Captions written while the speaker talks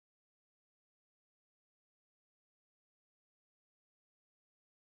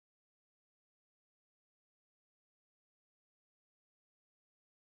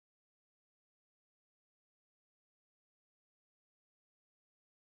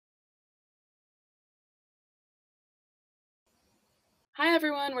Hi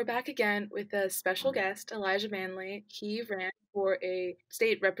everyone, we're back again with a special guest, Elijah Manley. He ran for a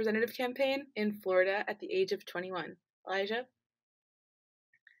state representative campaign in Florida at the age of 21. Elijah?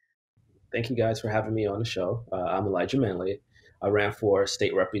 Thank you guys for having me on the show. I'm Elijah Manley. I ran for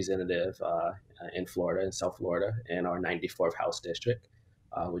state representative in Florida, in South Florida, in our 94th House District,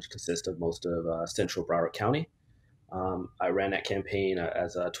 which consists of most of central Broward County. I ran that campaign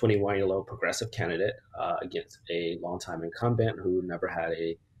as a 21-year-old progressive candidate against a longtime incumbent who never had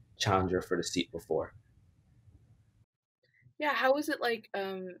a challenger for the seat before. Yeah, how was it like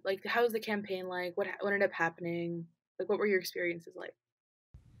how was the campaign like? What ended up happening? Like what were your experiences like?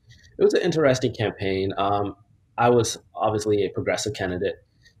 It was an interesting campaign. I was obviously a progressive candidate,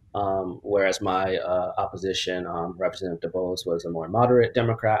 whereas my opposition, Representative DeBose, was a more moderate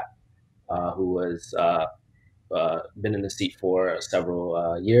Democrat who was been in the seat for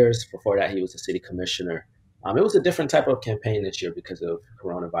several years. Before that, he was a city commissioner. It was a different type of campaign this year because of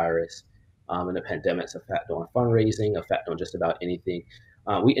coronavirus and the pandemic's effect on fundraising, effect on just about anything.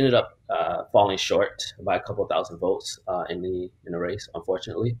 We ended up falling short by a couple thousand votes in the race,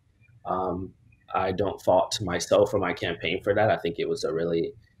 unfortunately. Um, I don't fault myself or my campaign for that. I think it was a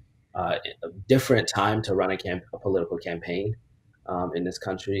really a different time to run a political campaign in this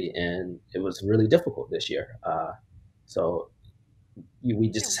country, and it was really difficult this year. So we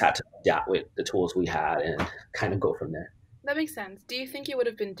Yeah, just had to adapt with the tools we had and kind of go from there. that makes sense. Do you think it would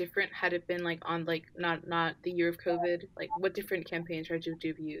have been different had it been like on like not the year of COVID? Like what different campaign strategy would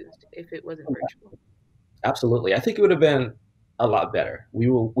you have used if it wasn't virtual? Absolutely, I think it would have been a lot better. We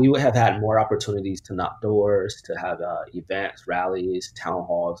would have had more opportunities to knock doors, to have events, rallies, town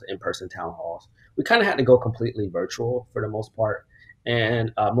halls, in-person town halls. We kind of had to go completely virtual for the most part,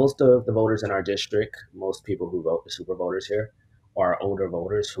 and most of the voters in our district, most people who vote, the super voters here, are older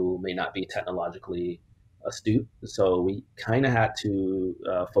voters who may not be technologically astute. So we kind of had to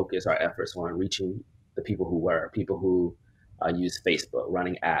focus our efforts on reaching the people who use Facebook,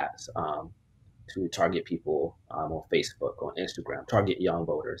 running ads. To target people on Facebook, on Instagram, target young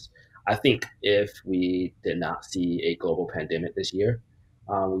voters. I think if we did not see a global pandemic this year,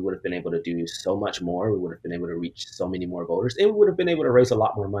 we would have been able to do so much more. We would have been able to reach so many more voters, and we would have been able to raise a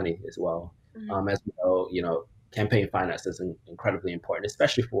lot more money as well. Hmm. As we know, campaign finance is incredibly important,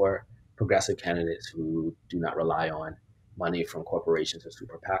 especially for progressive candidates who do not rely on money from corporations or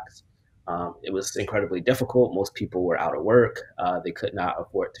super PACs. It was incredibly difficult. Most people were out of work. They could not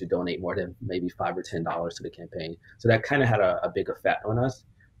afford to donate more than maybe $5 or $10 to the campaign. So that kind of had a big effect on us.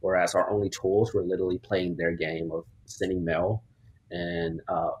 Whereas our only tools were literally playing their game of sending mail and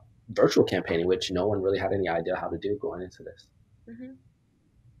virtual campaigning, which no one really had any idea how to do going into this. Hmm.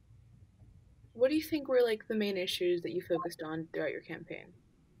 What do you think were like the main issues that you focused on throughout your campaign?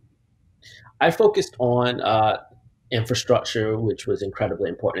 I focused on infrastructure, which was incredibly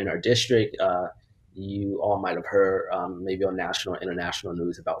important in our district. You all might have heard maybe on national or international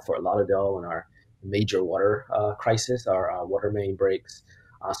news about Fort Lauderdale and our major water crisis, our water main breaks.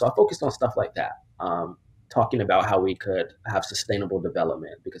 So I focused on stuff like that, talking about how we could have sustainable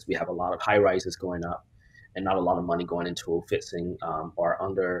development because we have a lot of high rises going up and not a lot of money going into fixing our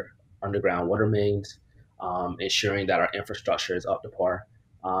underground water mains, ensuring that our infrastructure is up to par.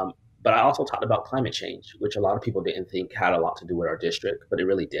 Um, but I also talked about climate change, which a lot of people didn't think had a lot to do with our district, but it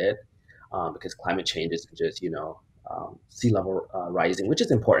really did, because climate change is just sea level rising, which is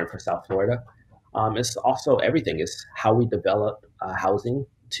important for South Florida. It's also everything. It's how we develop housing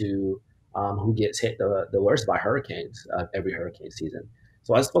to who gets hit the worst by hurricanes every hurricane season.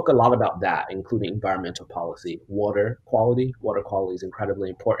 So I spoke a lot about that, including environmental policy, water quality. Water quality is incredibly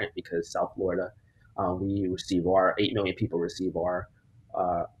important because South Florida, we receive our 8 million people receive our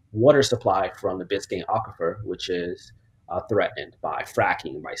uh, water supply from the Biscayne Aquifer, which is threatened by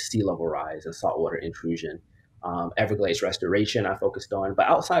fracking, by sea level rise, and saltwater intrusion. Everglades restoration, I focused on. But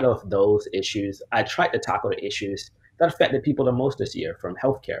outside of those issues, I tried to tackle the issues that affected people the most this year, from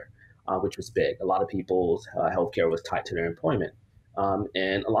healthcare, which was big. A lot of people's healthcare was tied to their employment.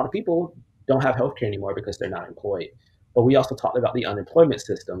 And a lot of people don't have healthcare anymore because they're not employed. But we also talked about the unemployment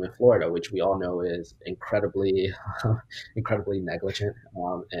system in Florida, which we all know is incredibly, incredibly negligent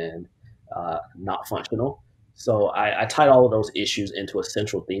and not functional. So I tied all of those issues into a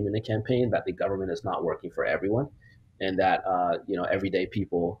central theme in the campaign that the government is not working for everyone, and that everyday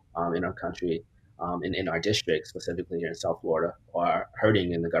people in our country and in our district, specifically here in South Florida, are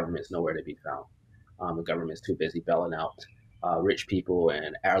hurting, and the government's nowhere to be found. The government's too busy bailing out rich people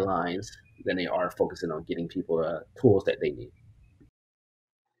and airlines than they are focusing on getting people the tools that they need.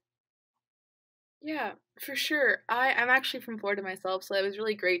 Yeah, for sure. I'm actually from Florida myself, so it was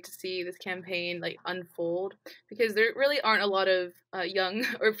really great to see this campaign like unfold because there really aren't a lot of young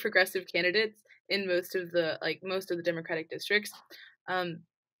or progressive candidates in most of the Democratic districts. Um,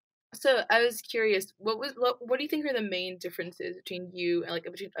 so I was curious, what do you think are the main differences between you and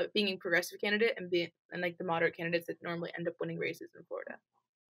between being a progressive candidate and being and like the moderate candidates that normally end up winning races in Florida?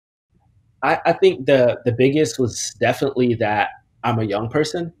 I think the biggest was definitely that I'm a young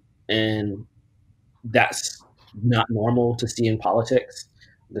person, and that's not normal to see in politics.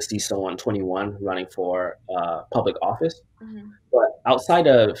 To see someone 21 running for public office, Hmm. but outside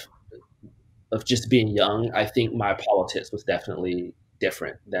of just being young, I think my politics was definitely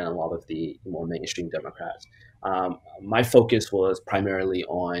different than a lot of the more mainstream Democrats. My focus was primarily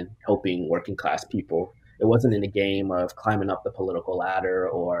on helping working class people. It wasn't in a game of climbing up the political ladder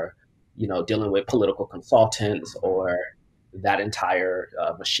or, dealing with political consultants or that entire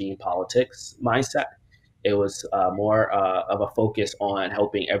machine politics mindset. It was more of a focus on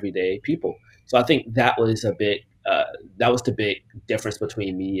helping everyday people. So I think that was the big difference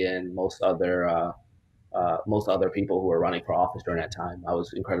between me and most other people who were running for office during that time. I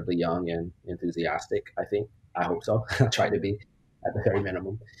was incredibly young and enthusiastic. I hope so. I tried to be at the very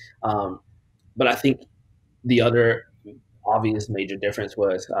minimum. Um, but I think the other obvious major difference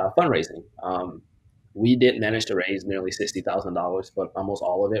was fundraising. We did manage to raise nearly $60,000, but almost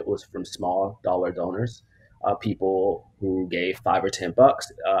all of it was from small dollar donors, people who gave $5 or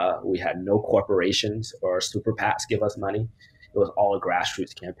 $10. We had no corporations or super PACs give us money. It was all a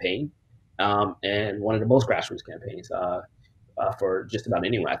grassroots campaign, and one of the most grassroots campaigns for just about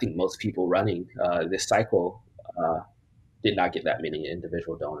anyone. I think most people running this cycle did not get that many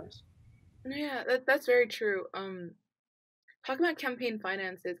individual donors. Yeah, that's very true. Talking about campaign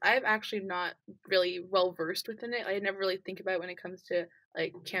finances, I'm actually not really well versed within it. I never really think about it when it comes to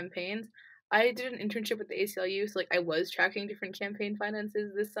like campaigns. I did an internship with the ACLU, so like I was tracking different campaign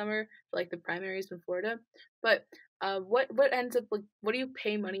finances this summer for like the primaries in Florida. But what ends up like what do you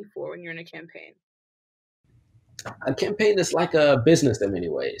pay money for when you're in a campaign? A campaign is like a business in many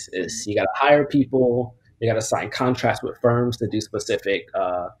ways. It's you got to hire people, you got to sign contracts with firms to do specific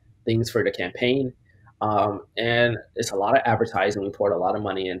things for the campaign, and it's a lot of advertising. We poured a lot of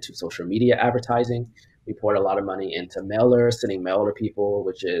money into social media advertising. We poured a lot of money into mailers, sending mail to people,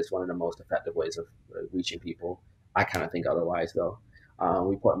 which is one of the most effective ways of reaching people. I kind of think otherwise, though.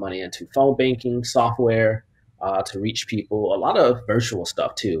 We poured money into phone banking software to reach people. A lot of virtual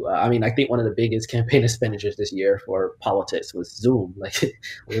stuff too. I mean, I think one of the biggest campaign expenditures this year for politics was Zoom. Like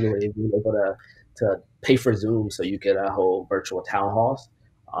literally being able to pay for Zoom so you get a whole virtual town halls.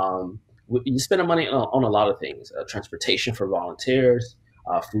 You spend money on a lot of things: transportation for volunteers,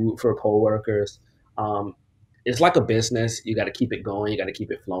 food for poll workers. Um, it's like a business. You got to keep it going. You got to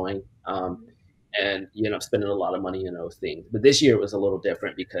keep it flowing. And you end up spending a lot of money in those things. But this year it was a little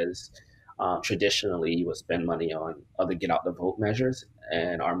different because traditionally you would spend money on other get out the vote measures,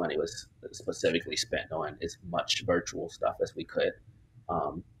 and our money was specifically spent on as much virtual stuff as we could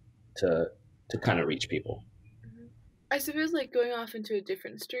um, to to kind of reach people. Mhm. I suppose like going off into a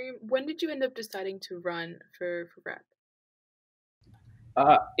different stream, when did you end up deciding to run for rep?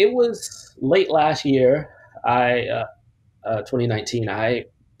 It was late last year. 2019. I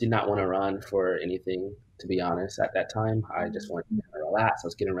did not want to run for anything, to be honest. At that time, I just Mhm. wanted to relax. I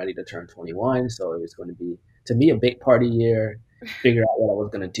was getting ready to turn 21, so it was going to be to me a big party year. Figure out what I was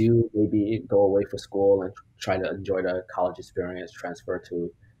going to do. Maybe go away for school and try to enjoy the college experience. Transfer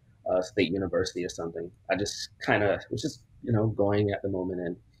to a state university or something. I just kind of was just going at the moment,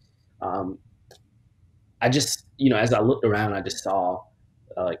 and um, I just, as I looked around, I just saw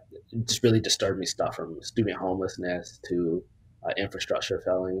like just really disturbing stuff from student homelessness to infrastructure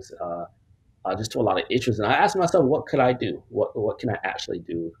failings, just to a lot of issues. And I asked myself, what could I do? What can I actually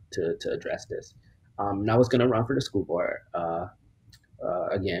do to address this? And I was going to run for the school board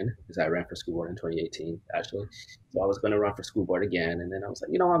again, because I ran for school board in 2018, actually. So I was going to run for school board again. And then I was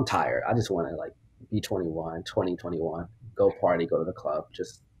like, I'm tired. I just want to like be 21, 2021, go party, go to the club,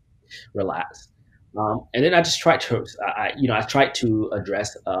 just relax. And then I just tried to, I tried to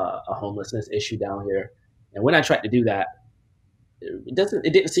address a homelessness issue down here. And when I tried to do that,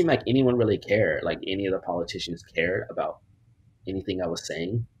 it didn't seem like anyone really cared, like any of the politicians cared about anything I was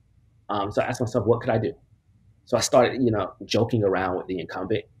saying. So I asked myself, what could I do? So I started, joking around with the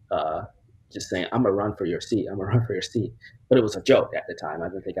incumbent, just saying, I'm gonna run for your seat. I'm gonna run for your seat. But it was a joke at the time. I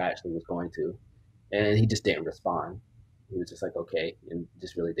didn't think I actually was going to. And he just didn't respond. He was just like, okay, and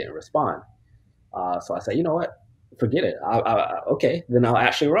just really didn't respond. So I said, you know what? Forget it. Okay, then I'll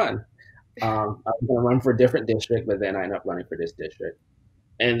actually run. I was going to run for a different district, but then I ended up running for this district.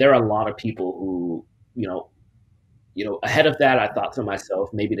 And there are a lot of people who, you know, ahead of that, I thought to myself,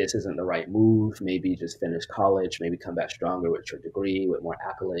 maybe this isn't the right move. Maybe just finish college, maybe come back stronger with your degree, with more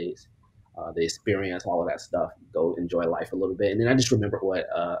accolades, the experience, all of that stuff. Go enjoy life a little bit. And then I just remember what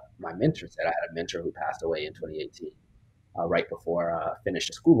my mentor said. I had a mentor who passed away in 2018, right before I finished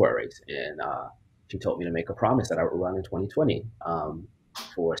the school board race, and she told me to make a promise that I would run in 2020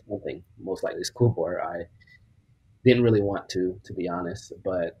 for something, most likely school board. I didn't really want to be honest,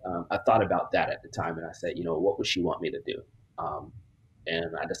 but I thought about that at the time, and I said, what would she want me to do? Um,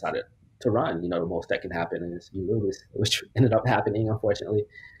 and I decided to run. The most that can happen is you lose, which ended up happening, unfortunately.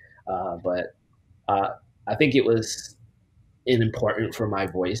 But uh, I think it was important for my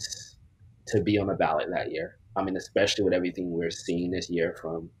voice to be on the ballot that year. I mean, especially with everything we're seeing this year,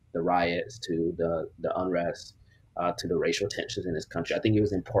 from the riots to the unrest to the racial tensions in this country. I think it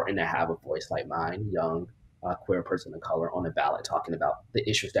was important to have a voice like mine, young, queer person of color, on the ballot, talking about the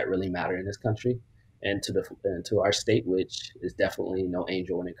issues that really matter in this country, and to our state, which is definitely no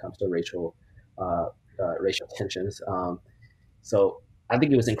angel when it comes to uh, racial tensions. So I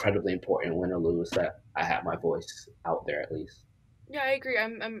think it was incredibly important, win or lose, that I had my voice out there at least. Yeah, I agree.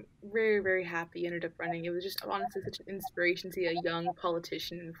 I'm very, very happy you ended up running. It was just honestly such an inspiration to see a young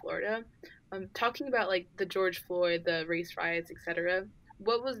politician in Florida. Talking about like the George Floyd, the race riots, etc.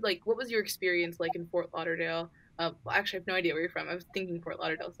 What was your experience like in Fort Lauderdale? Well, actually, I have no idea where you're from. I was thinking Fort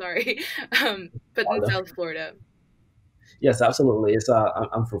Lauderdale, sorry. But in South Florida. Yes, absolutely.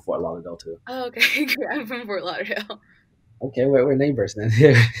 I'm from Fort Lauderdale too. Oh, okay. I'm from Fort Lauderdale. Okay, we're neighbors then.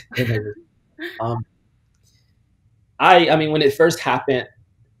 We're neighbors. Um, I mean, when it first happened,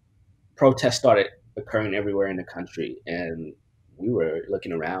 protests started occurring everywhere in the country, and we were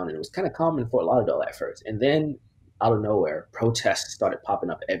looking around, and it was kind of calm in Fort Lauderdale at first, and then out of nowhere, protests started popping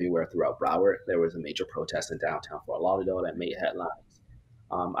up everywhere throughout Broward. There was a major protest in downtown Fort Lauderdale that made headlines.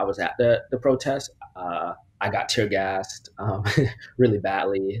 I was at the protest. I got tear gassed really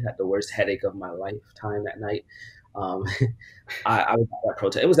badly. Had the worst headache of my lifetime that night. Um, I was at that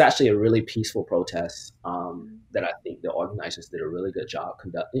protest. It was actually a really peaceful protest that I think the organizers did a really good job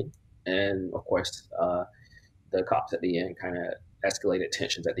conducting. And of course, the cops at the end kind of escalated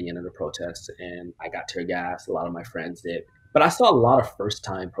tensions at the end of the protest, and I got tear gas. A lot of my friends did, but I saw a lot of first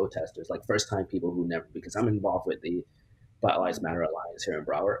time protesters, like first time people who never, because I'm involved with the Black Lives Matter Alliance here in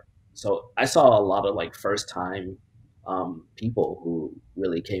Broward. So I saw a lot of like first time people who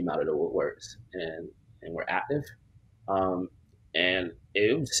really came out of the woodworks and were active. Um, and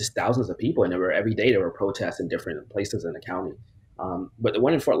it was just thousands of people, and there were every day there were protests in different places in the county. But the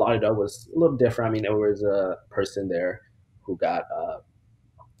one in Fort Lauderdale was a little different. I mean, there was a person there who got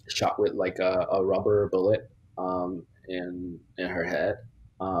shot with like a rubber bullet in her head.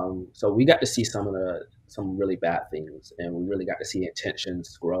 So we got to see some really bad things, and we really got to see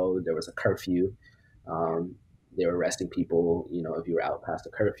tensions grow. There was a curfew. They were arresting people. If you were out past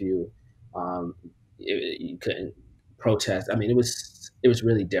the curfew, you couldn't protest. I mean, it was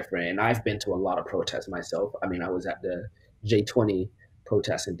really different. And I've been to a lot of protests myself. I mean, I was at the J20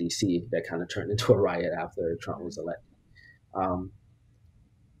 protest in DC that kind of turned into a riot after Trump was elected. Um,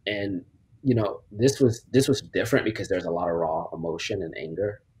 and this was different because there's a lot of raw emotion and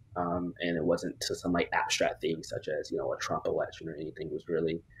anger, and it wasn't to some like abstract things such as a Trump election or anything. It was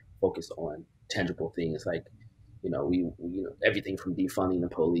really focused on tangible things like everything from defunding the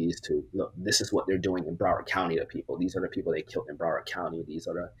police to, look, this is what they're doing in Broward County to people. These are the people they killed in Broward County. These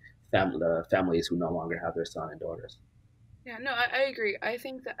are the families who no longer have their son and daughters. Yeah, no, I agree. I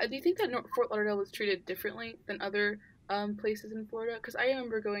think that. Do you think that Fort Lauderdale was treated differently than other places in Florida? Because I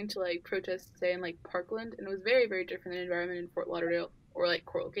remember going to like protests, say in like Parkland, and it was very, very different than environment in Fort Lauderdale or like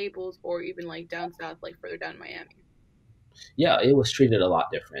Coral Gables or even like down south, like further down in Miami. Yeah, it was treated a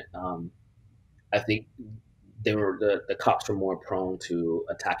lot different. I think the cops were more prone to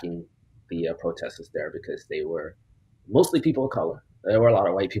attacking the protesters there because they were mostly people of color. There were a lot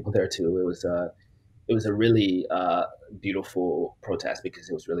of white people there too. It was a really beautiful protest because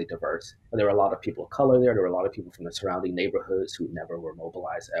it was really diverse. There were a lot of people of color there. There were a lot of people from the surrounding neighborhoods who never were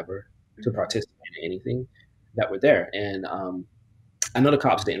mobilized ever to Mm-hmm. participate in anything that were there. And I know the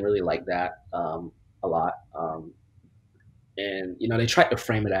cops didn't really like that a lot. And they tried to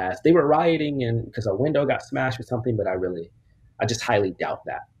frame it as they were rioting and because a window got smashed or something, but I just highly doubt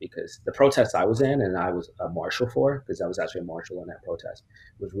that, because the protest I was in and I was a marshal for, because I was actually a marshal in that protest,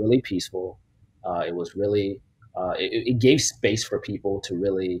 was really peaceful. It was really it gave space for people to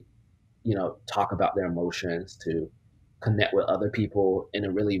really talk about their emotions, to connect with other people, and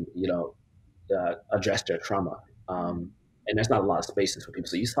to really address their trauma. and there's not a lot of spaces for people.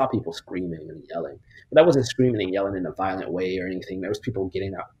 So you saw people screaming and yelling, but that wasn't screaming and yelling in a violent way or anything. There was people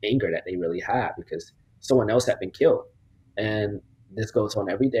getting out anger that they really had because someone else had been killed, and this goes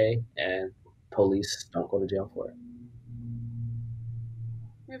on every day, and police don't go to jail for it.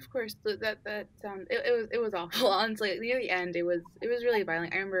 Of course, that sounds it was awful. Honestly, like, near the end, it was really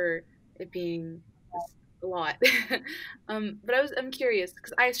violent. I remember it being just a lot. But I'm curious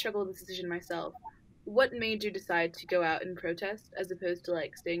because I struggled with this decision myself. What made you decide to go out and protest as opposed to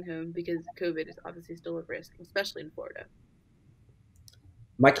like staying home because COVID is obviously still a risk, especially in Florida?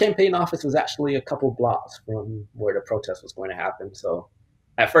 My campaign office was actually a couple blocks from where the protest was going to happen. So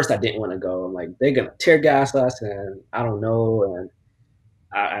at first I didn't want to go. I'm like, they're gonna tear gas us, and I don't know, and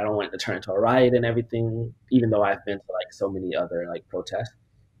I don't want it to turn into a riot and everything. Even though I've been to like so many other like protests,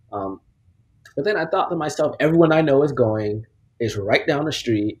 um, but then I thought to myself, everyone I know is going, is right down the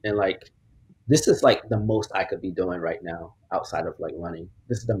street, and like this is like the most I could be doing right now outside of like running.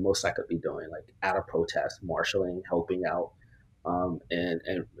 This is the most I could be doing, like at a protest, marshaling, helping out,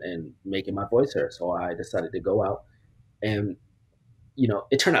 and making my voice heard. So I decided to go out, and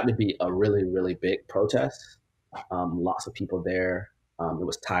it turned out to be a really really big protest. Lots of people there. It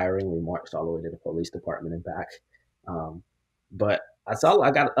was tiring. We marched all the way to the police department and back. Um, but I saw I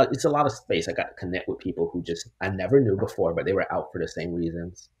got it's a lot of space. I got to connect with people who just I never knew before, but they were out for the same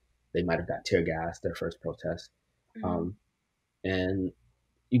reasons. They might have got tear gas their first protest, Hmm. um, and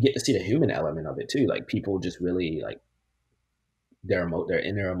you get to see the human element of it too. Like people just really like their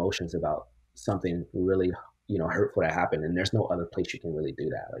inner emotions about something really hurtful that happened, and there's no other place you can really do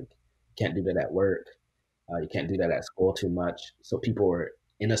that. Like you can't do that at work. You can't do that at school too much. So people were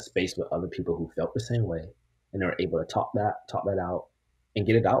in a space with other people who felt the same way, and they were able to talk that out, and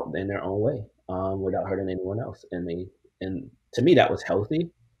get it out in their own way, without hurting anyone else. And to me, that was healthy,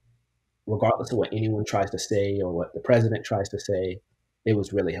 regardless of what anyone tries to say or what the president tries to say. It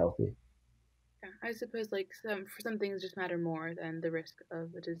was really healthy. Yeah, I suppose like some things just matter more than the risk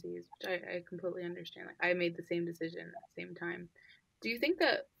of the disease, which I completely understand. Like I made the same decision at the same time. Do you think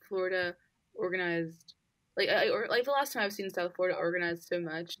that Florida organized or like the last time I've seen South Florida organized so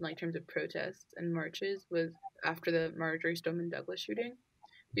much in like terms of protests and marches was after the Marjorie Stoneman Douglas shooting?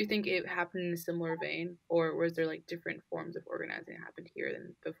 Do you think it happened in a similar vein, or was there like different forms of organizing that happened here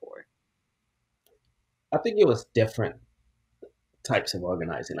than before? I think it was different types of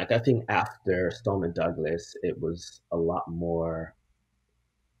organizing. Like I think after Stoneman Douglas, it was a lot more.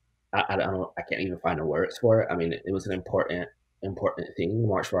 I don't. I can't even find the words for it. I mean, it was an important thing,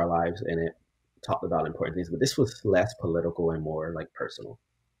 March for Our Lives, and it talked about important things. But this was less political and more like personal.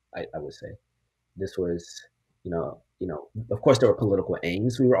 I would say this was, of course, there were political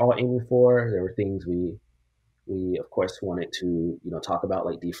aims we were all aiming for. There were things we of course wanted to talk about,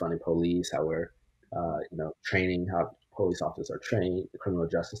 like defunding police, how we're training, how police officers are trained, the criminal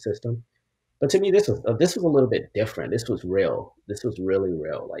justice system. But to me, this was a little bit different. This was real. This was really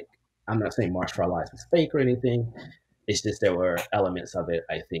real. Like I'm not saying March for Our Lives was fake or anything. It's just there were elements of it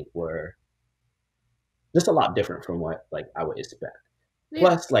I think were just a lot different from what like I would expect. Yeah,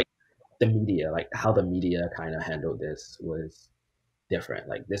 Plus, like the media, like how the media kind of handled this was different.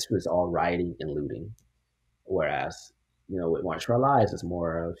 Like this was all rioting and looting, whereas with March for Our Lives, it's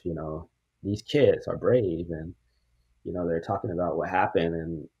more of these kids are brave, and they're talking about what happened,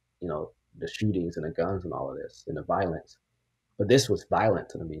 and the shootings and the guns and all of this and the violence. But this was violent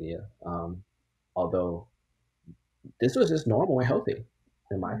to the media. Although this was just normal and healthy,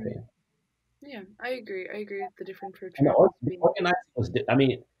 in my mhm. opinion. Yeah, I agree. I agree with the different And portrayals the being. organizing was, I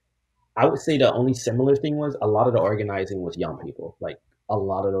mean, I would say the only similar thing was a lot of the organizing was young people. Like a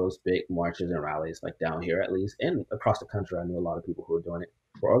lot of those big marches and rallies, like down here at least, and across the country, I knew a lot of people who were doing it.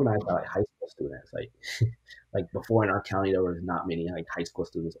 Were organized by like high school students. Like, like before in our county, there was not many like high school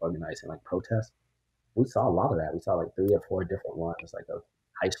students organizing like protests. We saw a lot of that. We saw like 3 or 4 different ones, like of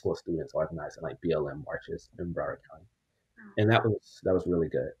high school students organizing like BLM marches in Broward County, and that was really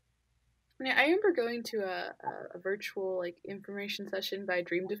good. Yeah, I remember going to a virtual like information session by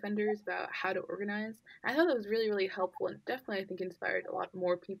Dream Defenders about how to organize. I thought that was really really helpful and definitely I think inspired a lot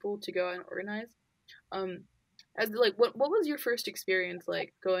more people to go out and organize. Um, as like what was your first experience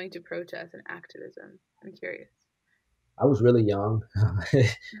like going to protest and activism? I'm curious. I was really young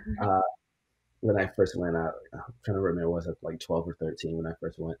uh, when I first went out. I'm trying to remember, was it like 12 or 13 when I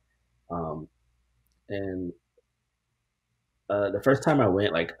first went? Um, and the first time I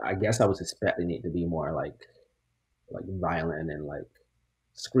went, like I guess I was expecting it to be more like violent and like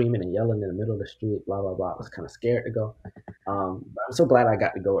screaming and yelling in the middle of the street, blah blah blah. I was kind of scared to go. But I'm so glad I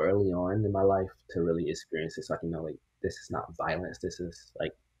got to go early on in my life to really experience this. Like like this is not violence. This is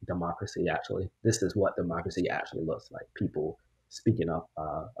like democracy actually. This is what democracy actually looks like. People speaking up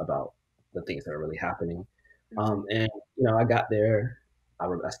about the things that are really happening. Hmm. And I got there.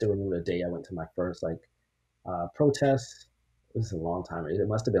 I still remember the day I went to my first protest. It was a long time. It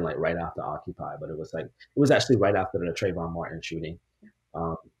must have been like right after Occupy, but it was actually right after the Trayvon Martin shooting.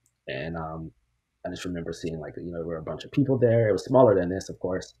 Um, and I just remember seeing there were a bunch of people there. It was smaller than this, of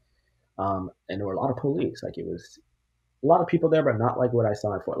course, and there were a lot of police. Like it was a lot of people there, but not like what I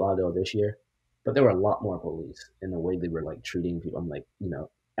saw in Fort Lauderdale this year. But there were a lot more police in the way they were like treating people. I'm like,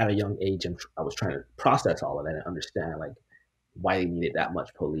 at a young age, I was trying to process all of that and understand like why they needed that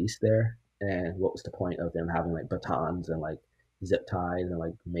much police there and what was the point of them having like batons and like zip ties and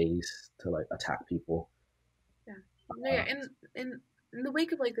like mace to like attack people. Yeah. No, yeah. Uh, In the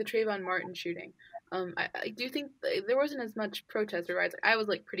wake of like the Trayvon Martin shooting, I do think there wasn't as much protest or riots. Like, I was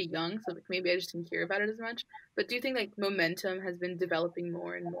like pretty young, so like maybe I just didn't hear about it as much. But do you think like momentum has been developing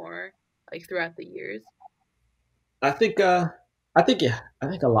more and more like throughout the years? I think yeah, I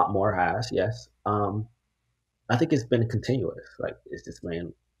think a lot more has, yes. I think it's been continuous. Like it's just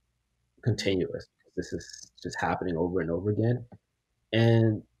been continuous. This is just happening over and over again.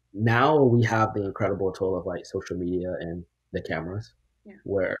 And now we have the incredible tool of like social media and the cameras Yeah.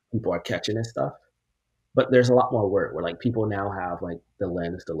 where people are catching this stuff. But there's a lot more work where like people now have like the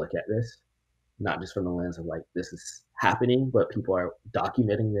lens to look at this, not just from the lens of like this is happening, but people are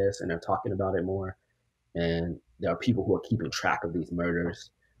documenting this and they're talking about it more. And there are people who are keeping track of these murders.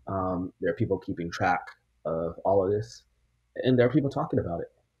 There are people keeping track of all of this, and there are people talking about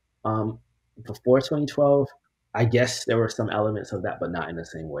it. Um, Before 2012, I guess there were some elements of that, but not in the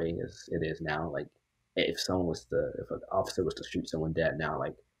same way as it is now. Like if an officer was to shoot someone dead now,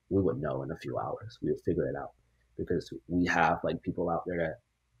 like we would know in a few hours. We would figure it out because we have like people out there that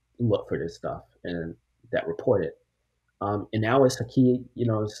look for this stuff and that report it. And now it's a key,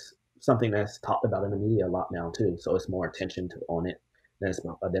 it's something that's talked about in the media a lot now too. So it's more attention on it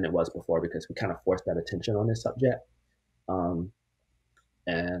than it was before because we kind of forced that attention on this subject. Um,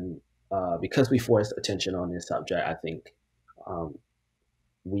 and because we forced attention on this subject, I think um,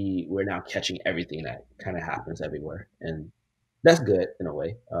 we're now catching everything that kind of happens everywhere, and that's good in a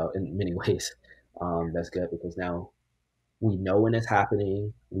way. In many ways, that's good because now we know when it's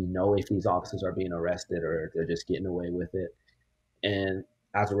happening. We know if these officers are being arrested or if they're just getting away with it, and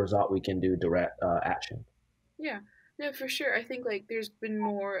as a result, we can do direct action. Yeah. No, for sure. I think like there's been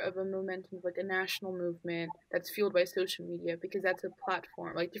more of a momentum of like a national movement that's fueled by social media because that's a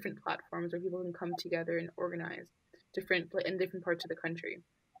platform, like different platforms where people can come together and organize in different parts of the country.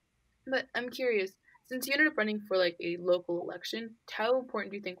 But I'm curious, since you ended up running for like a local election, how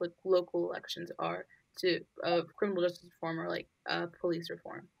important do you think like local elections are to criminal justice reform or like police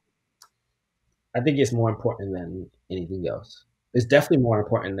reform? I think it's more important than anything else. It's definitely more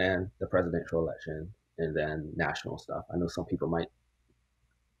important than the presidential election and then national stuff. I know some people might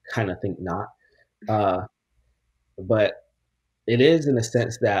kind of think not, uh, but it is in the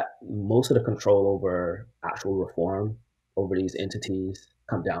sense that most of the control over actual reform over these entities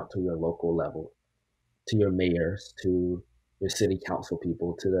come down to your local level, to your mayors, to your city council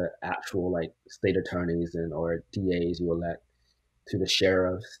people, to the actual like state attorneys and or DAs you elect, to the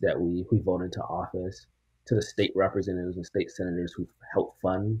sheriffs that we vote into office, to the state representatives and state senators who help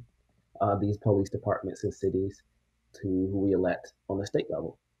fund these police departments and cities, to who we elect on the state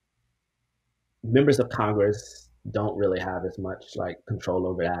level. Members of Congress don't really have as much like control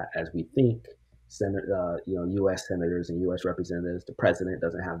over that as we think. U.S. senators and U.S. representatives, the president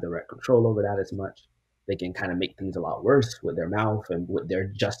doesn't have direct control over that as much. They can kind of make things a lot worse with their mouth and with their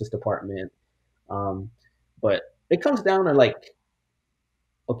Justice Department. Um, but it comes down to like,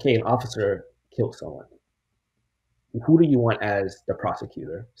 okay, an officer killed someone. Who do you want as the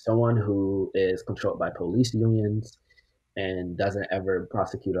prosecutor? Someone who is controlled by police unions and doesn't ever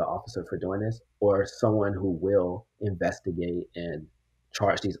prosecute an officer for doing this, or someone who will investigate and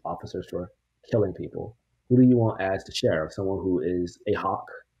charge these officers for killing people? Who do you want as the sheriff? Someone who is a hawk.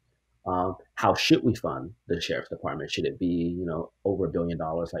 How should we fund the sheriff's department? Should it be, over $1 billion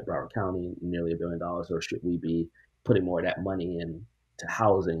like Broward County, nearly $1 billion, or should we be putting more of that money into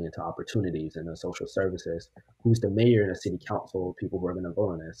housing, into opportunities, into social services? Who's the mayor and the city council? People who are going to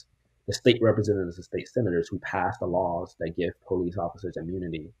vote on this. The state representatives and state senators who pass the laws that give police officers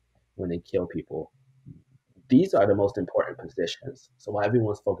immunity when they kill people. These are the most important positions. So while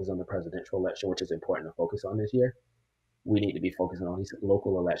everyone's focused on the presidential election, which is important to focus on this year, we need to be focusing on these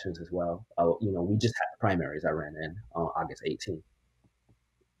local elections as well. We just had primaries I ran in on August 18th.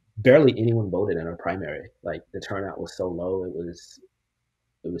 Barely anyone voted in our primary. Like the turnout was so low, it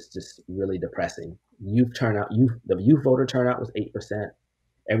was just really depressing. The youth voter turnout was 8%.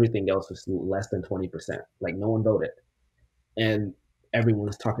 Everything else was less than 20%. Like no one voted. And everyone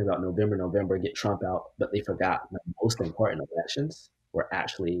was talking about November, get Trump out, but they forgot the most important elections were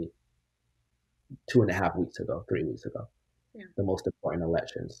actually 2.5 weeks ago, 3 weeks ago. Yeah. The most important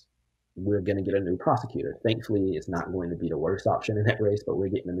elections. We're going to get a new prosecutor. Thankfully, it's not going to be the worst option in that race, but we're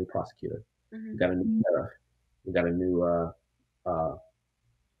getting a new prosecutor. We Hmm. got a new sheriff. We got a new uh,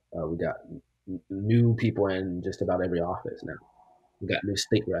 we got new people in just about every office now. We got new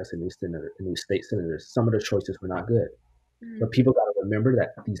state reps and new state senators. Some of the choices were not good, Hmm. but people got to remember that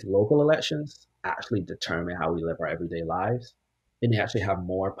these local elections actually determine how we live our everyday lives, and they actually have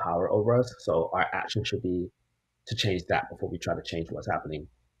more power over us. So our action should be to change that before we try to change what's happening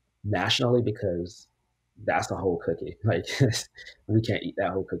nationally, because that's the whole cookie. Like we can't eat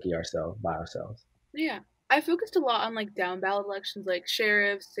that whole cookie ourselves by ourselves. Yeah, I focused a lot on like down ballot elections, like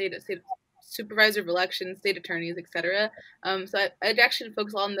sheriffs, state supervisor of elections, state attorneys, etc. So I'd actually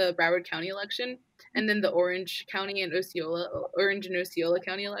focus on the Broward County election, and then the Orange and Osceola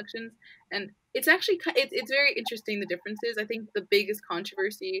County elections. And it's actually it's very interesting the differences. I think the biggest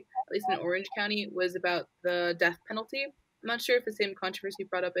controversy, at least in Orange County, was about the death penalty. I'm not sure if the same controversy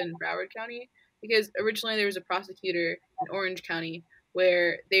brought up in Broward County, because originally there was a prosecutor in Orange County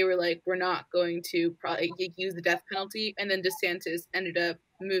where they were like, we're not going to use the death penalty, and then DeSantis ended up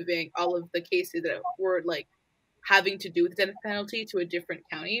moving all of the cases that were like having to do with the death penalty to a different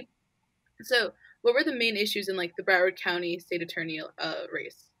county. So, what were the main issues in like the Broward County state attorney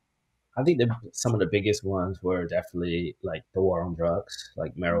race? I think some of the biggest ones were definitely like the war on drugs,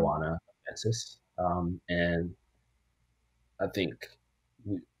 like Mm-hmm. marijuana offenses, and I think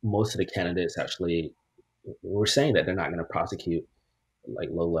most of the candidates actually were saying that they're not going to prosecute like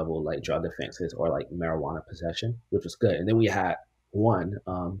low level like drug offenses or like marijuana possession, which was good. And then we had one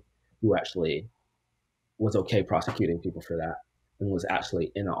who actually was okay prosecuting people for that and was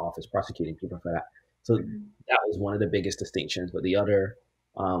actually in the office prosecuting people for that. So Mm-hmm. that was one of the biggest distinctions. But the other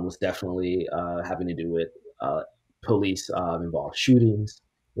was definitely having to do with police involved shootings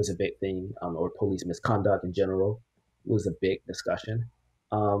was a big thing, or police misconduct in general was a big discussion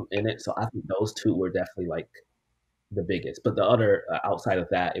in it. So I think those two were definitely like the biggest. But the other outside of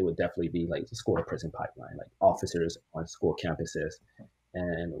that, it would definitely be like the school to prison pipeline, like officers on school campuses,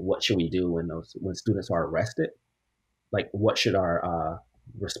 and what should we do when students are arrested? Like, what should our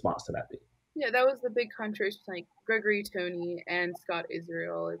response to that be? Yeah, that was the big controversy with like Gregory Tony and Scott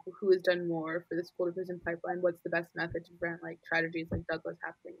Israel, like who has done more for the school to prison pipeline. What's the best method to prevent like tragedies like Douglas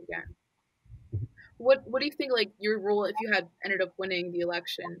happening again? What do you think like your role, if you had ended up winning the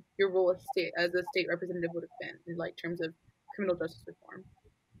election, your role as a state representative would have been in like terms of criminal justice reform?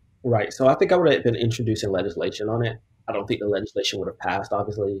 Right. So I think I would have been introducing legislation on it. I don't think the legislation would have passed,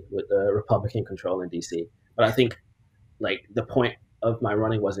 obviously, with the Republican control in DC. But I think like the point of my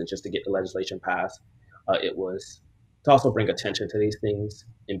running wasn't just to get the legislation passed. It was to also bring attention to these things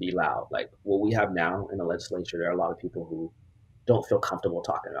and be loud. Like what we have now in the legislature, there are a lot of people who don't feel comfortable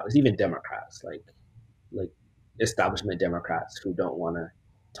talking about it. It's even Democrats, like establishment Democrats who don't want to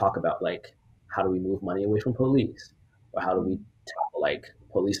talk about like how do we move money away from police or how do we tackle like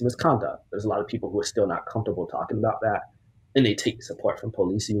police misconduct. There's a lot of people who are still not comfortable talking about that, and they take support from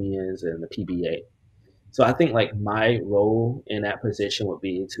police unions and the PBA. So I think like my role in that position would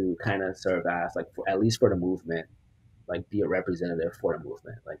be to kind of serve as like at least for the movement, like be a representative for the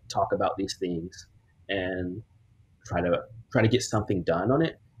movement, like talk about these things and try to get something done on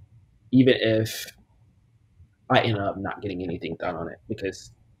it, even if I end up not getting anything done on it,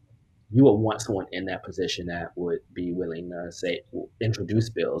 because you would want someone in that position that would be willing to say introduce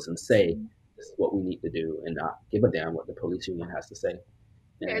bills and say this is what we need to do and not give a damn what the police union has to say.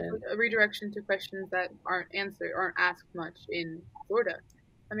 Yeah, it's And like a redirection to questions that aren't asked much in Florida.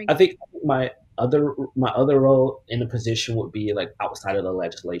 That I makes sense. think my other role in the position would be like outside of the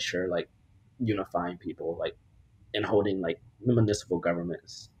legislature, like unifying people, like and holding like the municipal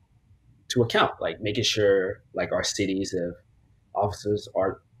governments to account, like making sure like our cities, if officers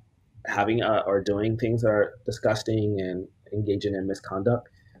are having or doing things that are disgusting and engaging in misconduct,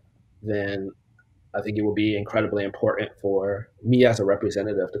 then I think it would be incredibly important for me as a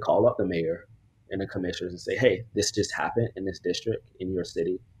representative to call up the mayor and the commissioners and say, hey, this just happened in this district in your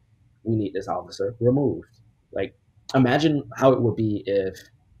city. We need this officer removed. Like, imagine how it would be if,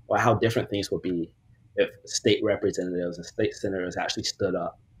 or how different things would be if state representatives and state senators actually stood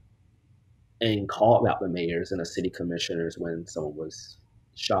up and called out the mayors and the city commissioners when someone was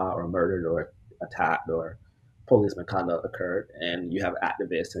shot or murdered or attacked or police misconduct occurred. And you have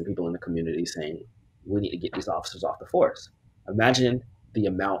activists and people in the community saying, we need to get these officers off the force. Imagine the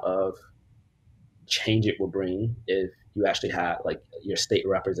amount of change it would bring if you actually had like your state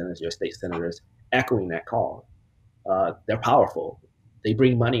representatives, your state senators echoing that call. They're powerful. They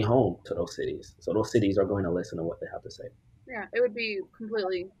bring money home to those cities, so those cities are going to listen to what they have to say. Yeah, it would be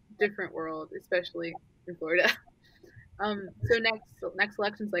completely different world, especially in Florida. So next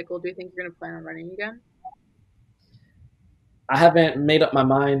election cycle, do you think you're gonna plan on running again? I haven't made up my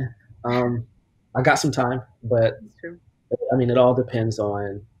mind. I got some time, but That's true. I mean, it all depends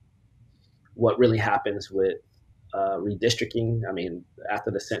on what really happens with redistricting. I mean, after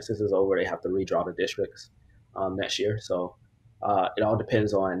the census is over, they have to redraw the districts next year. So it all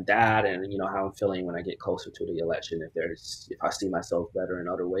depends on that, and how I'm feeling when I get closer to the election. If I see myself better in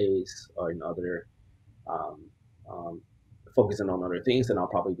other ways or in other um, um, focusing on other things, then I'll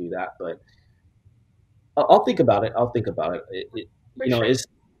probably do that. But I'll think about it. I'll think about it. For sure.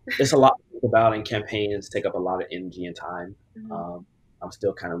 It's a lot to think about, and campaigns take up a lot of energy and time. Mhm. Um, I'm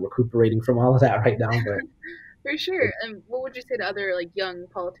still kind of recuperating from all of that right now, but For sure. And what would you say to other like young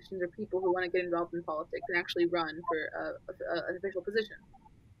politicians or people who want to get involved in politics and actually run for an official position?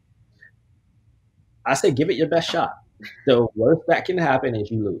 I say give it your best shot. The worst that can happen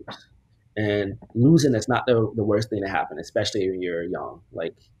is you lose. And losing is not the worst thing to happen, especially when you're young.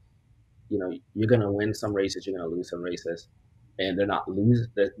 Like, you're gonna win some races, you're gonna lose some races. And they're not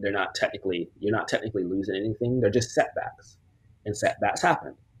technically you're not technically losing anything. They're just setbacks. And setbacks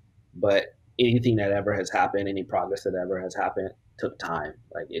happen. But anything that ever has happened, any progress that ever has happened took time.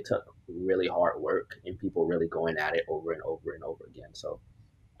 Like it took really hard work and people really going at it over and over and over again. So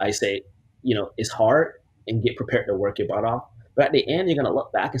I say, it's hard and get prepared to work your butt off. But at the end, you're going to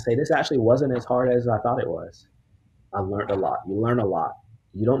look back and say, this actually wasn't as hard as I thought it was. I learned a lot. You learn a lot.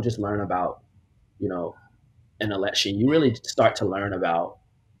 You don't just learn about, you know, an election. You really start to learn about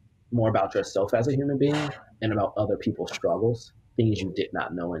more about yourself as a human being and about other people's struggles, things you did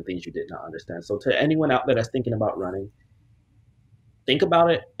not know and things you did not understand. So to anyone out there that's thinking about running, think about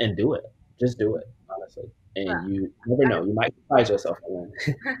it and do it. Just do it, honestly. And Wow, you never know. You might surprise yourself and win.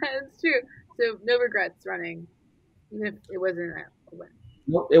 that's true. So no regrets running, even if it wasn't a win.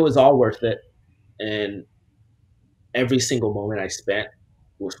 Nope, it was all worth it. And every single moment I spent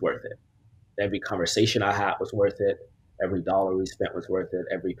was worth it. Every conversation I had was worth it. Every dollar we spent was worth it.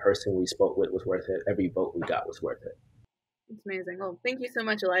 Every person we spoke with was worth it. Every vote we got was worth it. It's amazing. Well, thank you so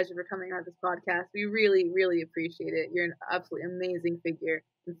much, Elijah, for coming on this podcast. We really, really appreciate it. You're an absolutely amazing figure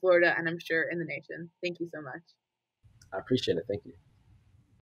in Florida and I'm sure in the nation. Thank you so much. I appreciate it. Thank you.